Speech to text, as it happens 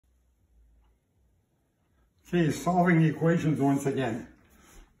Okay, solving equations once again.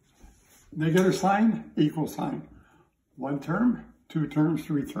 Negative sign, equal sign. One term, two terms,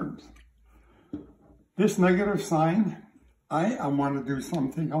 three terms. This negative sign, I want to do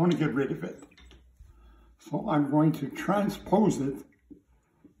something. I want to get rid of it. So I'm going to transpose it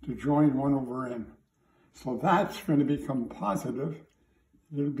to join 1 over m. So that's going to become positive.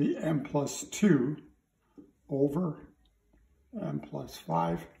 It'll be m plus 2 over m plus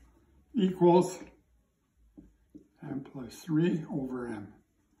 5 equals m plus 3 over m.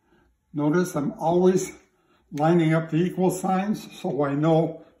 Notice I'm always lining up the equal signs so I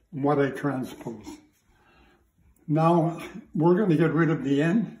know what I transpose. Now we're going to get rid of the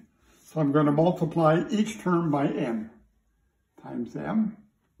n, so I'm going to multiply each term by m times m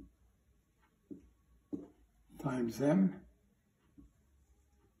times m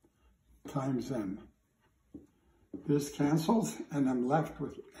times m. This cancels and I'm left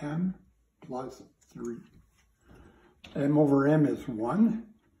with m plus 3. M over m is 1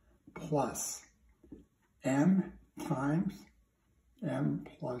 plus m times m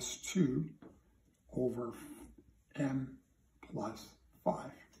plus 2 over m plus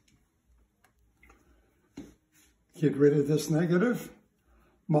 5. Get rid of this negative,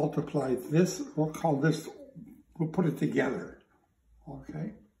 multiply this, we'll put it together,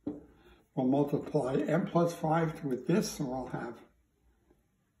 okay? We'll multiply m plus 5 with this, so I'll have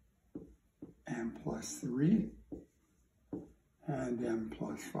m plus 3 and m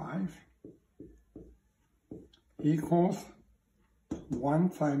plus 5 equals 1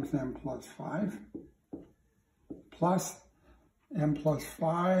 times m plus 5 plus m plus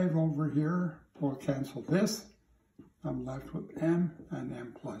 5 over here. We'll cancel this. I'm left with m and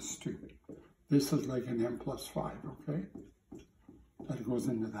m plus 2. This is like an m plus 5, okay? That goes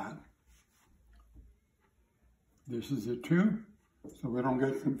into that. This is a 2, so we don't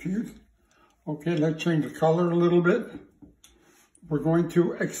get confused. Okay, let's change the color a little bit. We're going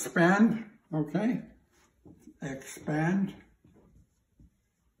to expand, okay? Expand.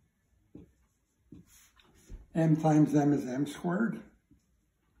 M times m is m squared.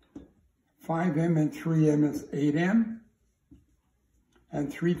 5m and 3m is 8m.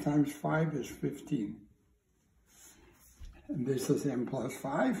 And 3 times 5 is 15. And this is m plus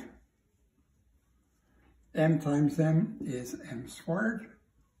 5. M times m is m squared.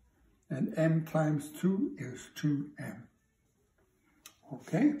 And m times 2 is 2m.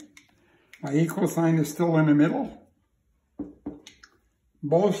 Okay? My equal sign is still in the middle.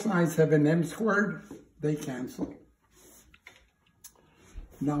 Both sides have an m squared. They cancel.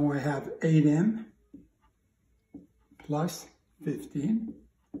 Now I have 8m plus 15.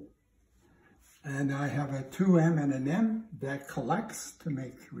 And I have a 2m and an m that collects to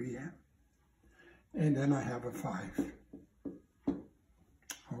make 3m. And then I have a 5.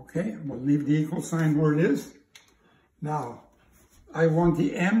 Okay, we'll leave the equal sign where it is. Now, I want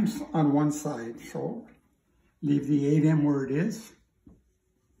the m's on one side, so leave the 8m where it is.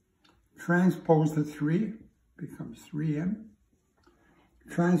 Transpose the 3, becomes 3m.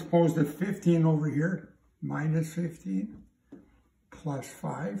 Transpose the 15 over here, minus 15, plus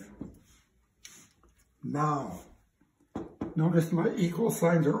 5. Now, notice my equal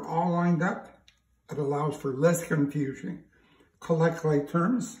signs are all lined up. It allows for less confusion. Collect like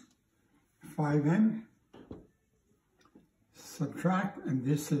terms, 5m. Subtract, and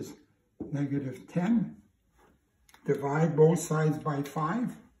this is negative 10. Divide both sides by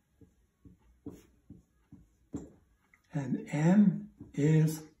 5. And m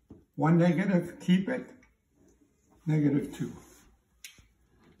is 1 negative, keep it, negative 2.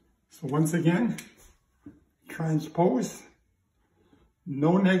 So once again, transpose,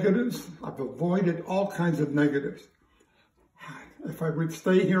 no negatives. I've avoided all kinds of negatives. If I would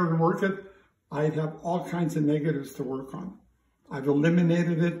stay here and work it, I'd have all kinds of negatives to work on. I've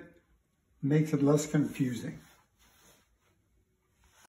eliminated it, makes it less confusing.